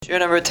Shir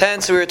number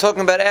 10. So we were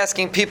talking about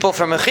asking people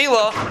for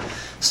mechila.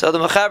 So the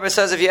Mechaber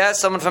says if you ask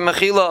someone for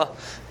mechila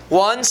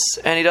once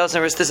and he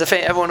doesn't, this is a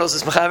faint, everyone knows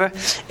this Mechaber.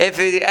 If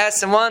you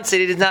ask him once and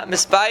he did not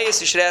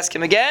misbias, you should ask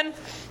him again.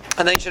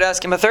 And then you should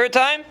ask him a third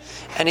time.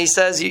 And he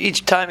says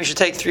each time you should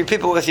take 3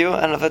 people with you.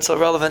 I don't know if it's so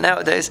relevant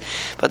nowadays.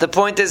 But the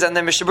point is, and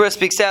then Mishnah Berurah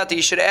speaks out that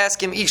you should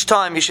ask him each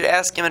time. You should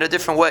ask him in a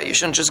different way. You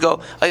shouldn't just go,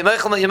 okay, forget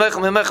it,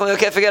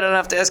 I don't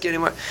have to ask you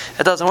anymore.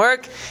 It doesn't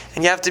work.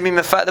 And you have to be,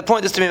 the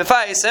point is to be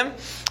mefayis him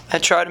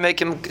and try to make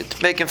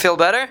him feel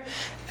better.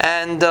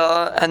 And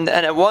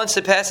once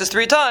it passes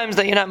 3 times,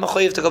 then you're not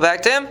mechuyev to go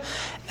back to him.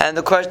 And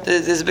the question,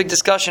 there's a big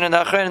discussion in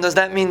the Achrein, does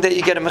that mean that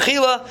you get a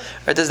mechila,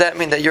 or does that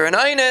mean that you're an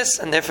einus,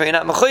 and therefore you're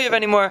not mechuyev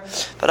anymore?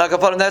 But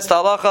Akapadim, that's the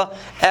halacha.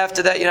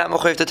 After that, you're not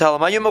mechuyev to tell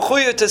him. Are you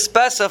mechuyev to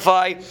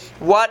specify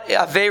what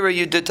avera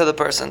you did to the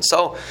person?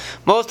 So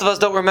most of us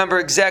don't remember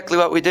exactly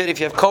what we did. If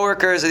you have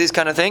coworkers or these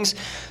kind of things,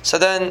 so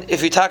then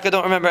if you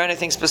don't remember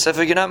anything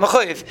specific, you're not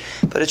mechuyev.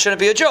 But it shouldn't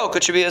be a joke.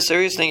 It should be a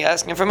serious thing. You're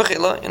asking for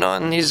mechila,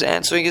 and he's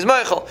answering his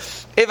meichel.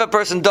 If a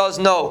person does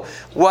know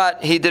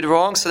what he did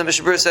wrong, so the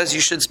Mishnah Berurah says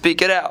you should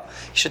speak it out.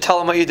 You should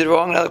tell him what you did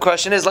wrong. Now the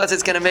question is, let's say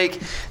it's going to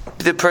make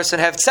the person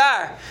have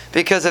tsar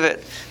because of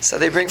it. So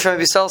they bring from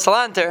Yisrael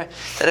Salanter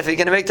that if you're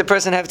going to make the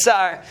person have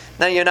tsar,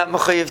 then you're not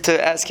mechuyev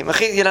to ask him.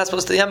 You're not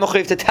supposed to. You're not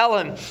mechuyev to tell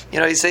him.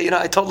 You say,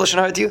 I told Lashon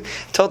Hara to you.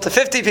 I told to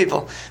 50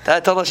 people that I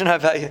told Lashon Hara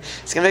about you.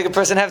 It's going to make a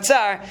person have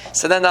tsar.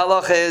 So then the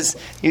halacha is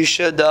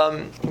you're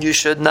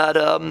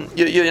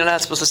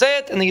not supposed to say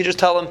it, and then you just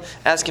tell him,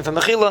 ask him for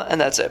mechila,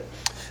 and that's it.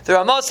 The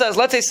Ramah says,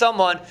 let's say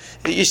someone,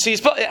 you see,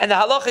 and the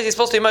halacha is he's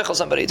supposed to meichel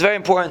somebody. It's very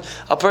important.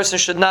 A person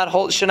should not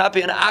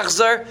be an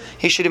achzar.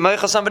 He should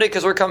meichel somebody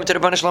because we're coming to the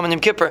Rebbeinu Shalom and Yom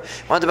Kippur.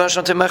 We want the Rebbeinu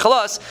Shalom to meichel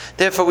us.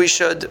 Therefore, we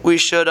should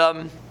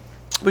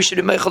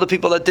be meichel the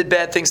people that did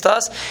bad things to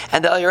us.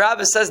 And the El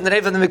Yerabah says in the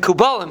name of the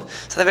Mikubalim,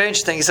 so they're very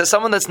interesting. He says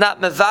someone that's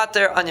not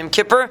mevater on Yom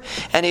Kippur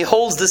and he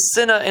holds the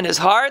sinna in his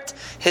heart,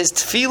 his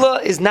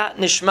tefillah is not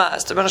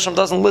nishmas. The Rebbeinu Shalom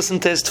doesn't listen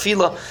to his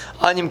tefillah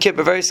on Yom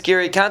Kippur. Very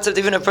scary concept.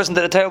 Even if a person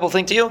did a terrible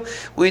thing to you,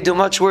 we do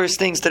much worse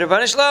things to the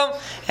Rebbeinu Shalom,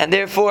 and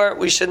therefore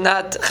we should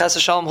not chas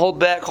v'shalom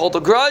hold a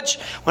grudge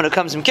when it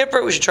comes to Yom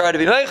Kippur. We should try to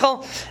be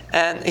meichel.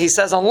 And he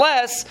says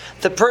unless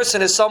the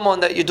person is someone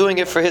that you're doing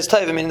it for his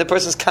type, the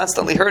person's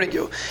constantly hurting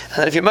you.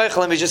 And if you're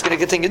meichel him, he's just going to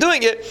continue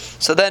doing it.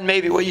 So then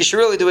maybe what you should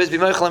really do is be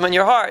meichel him in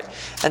your heart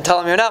and tell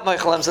him you're not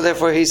meichel him. So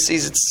therefore he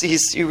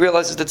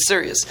realizes it's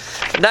serious.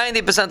 But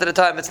 90% of the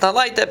time, it's not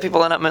like that.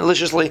 People are not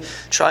maliciously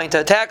trying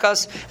to attack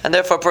us, and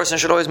therefore a person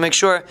should always make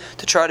sure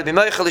to try to be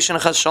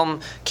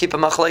meichel. Keep a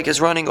machlekes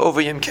running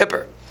over Yom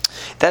Kippur.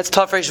 That's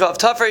Tafresh Vav.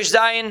 Tafresh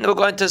Zayin, we're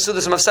going to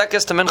Sudas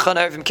Mafsekes, to Mincha and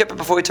Erev Yom Kippur.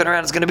 Before we turn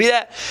around, it's going to be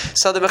that.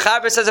 So the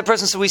Mechaber says a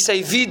person, so we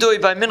say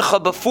Vidui by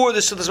Mincha before the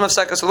Sudas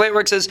Mafsekes. So the way it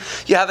works is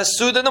you have a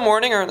Suda in the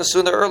morning or in the Suda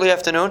in the early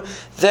afternoon,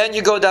 then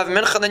you go to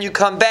Mincha, then you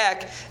come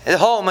back at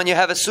home and you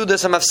have a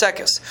Sudas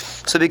Mafsekes.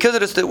 So because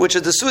of this, which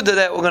is the Suda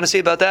that we're going to see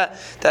about that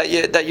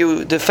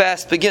the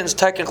fast begins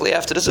technically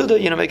after the Suda,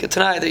 make it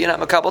tonight that you're not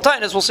Makabal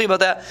Tainas, we'll see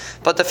about that.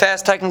 But the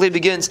fast technically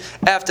begins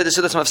after the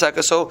Sudas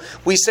Mafsekes. So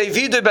we say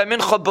Vidui by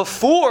Mincha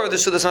before the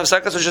Sudas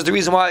Mafsekes, which is the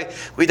reason why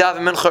we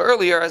daven Mincha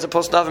earlier as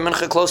opposed to daven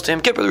Mincha close to Yom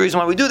Kippur. The reason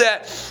why we do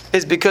that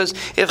is because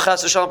if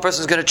Chas v'Shalom a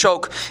person is going to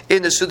choke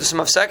in the Sudas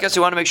Mafsekes,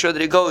 you want to make sure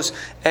that he goes,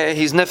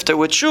 he's nifter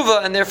with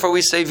Shuva, and therefore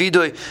we say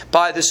Vidui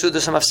by the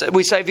Sudas Mafsekes.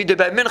 We say Vidui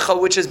by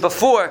Mincha, which is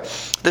before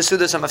the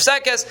Sudas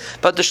Mafsekes,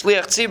 but the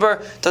Shliach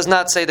Tzibur does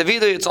not say the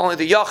Vidui, it's only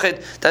the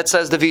Yachid that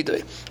says the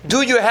Vidui.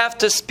 Do you have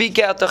to speak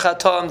out the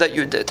Chatam that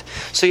you did?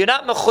 So you're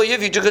not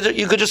mechuyev,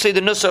 you could just say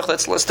the Nusach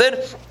that's listed.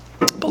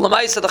 But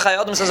Lamaisa, the Chai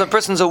Adam says a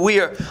person's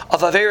aware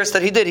of Averis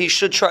that he did, he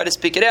should try to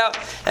speak it out.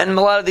 And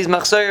a lot of these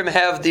Machzorim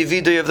have the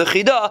Vidui of the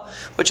Chidah,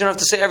 which you don't have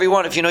to say every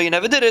one if you know you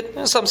never did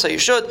it. Some say you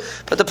should.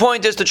 But the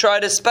point is to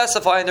try to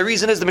specify, and the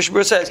reason is, the Mishnah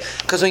Berurah says,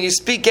 because when you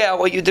speak out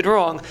what you did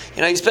wrong,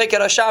 you speak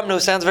out Hashamnu,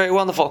 sounds very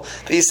wonderful.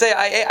 But you say,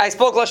 I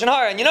spoke Lashon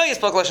Hara, and you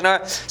spoke Lashon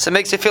Hara, so it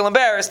makes you feel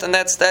embarrassed, and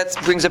that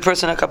brings a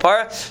person a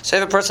kapara. So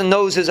if a person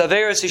knows his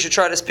Averis, he should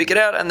try to speak it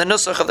out, and the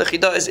Nusach of the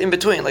Chidah is in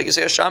between. Like you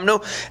say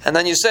Hashamnu, and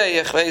then you say,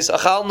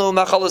 Achalnu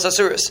Machalos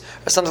Asuris,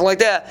 or something like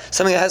that.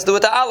 Something that has to do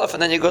with the Aleph,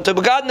 and then you go to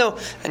Begadnu,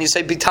 and you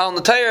say Bital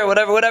Natayr,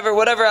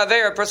 whatever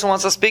Aver a person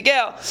wants to speak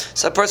out.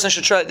 So a person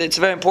should try. It's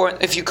very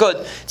important. If you could,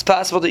 it's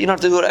possible that you don't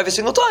have to do it every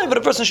single time, but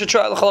a person should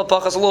try L'chal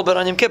Pachas a little bit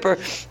on Yom Kippur.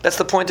 That's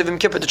the point of Yom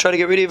Kippur, to try to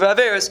get rid of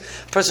Averis.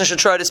 A person should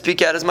try to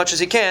speak out as much as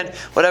he can,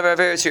 whatever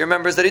Averis he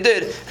remembers that he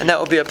did, and that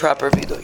will be a proper vidui.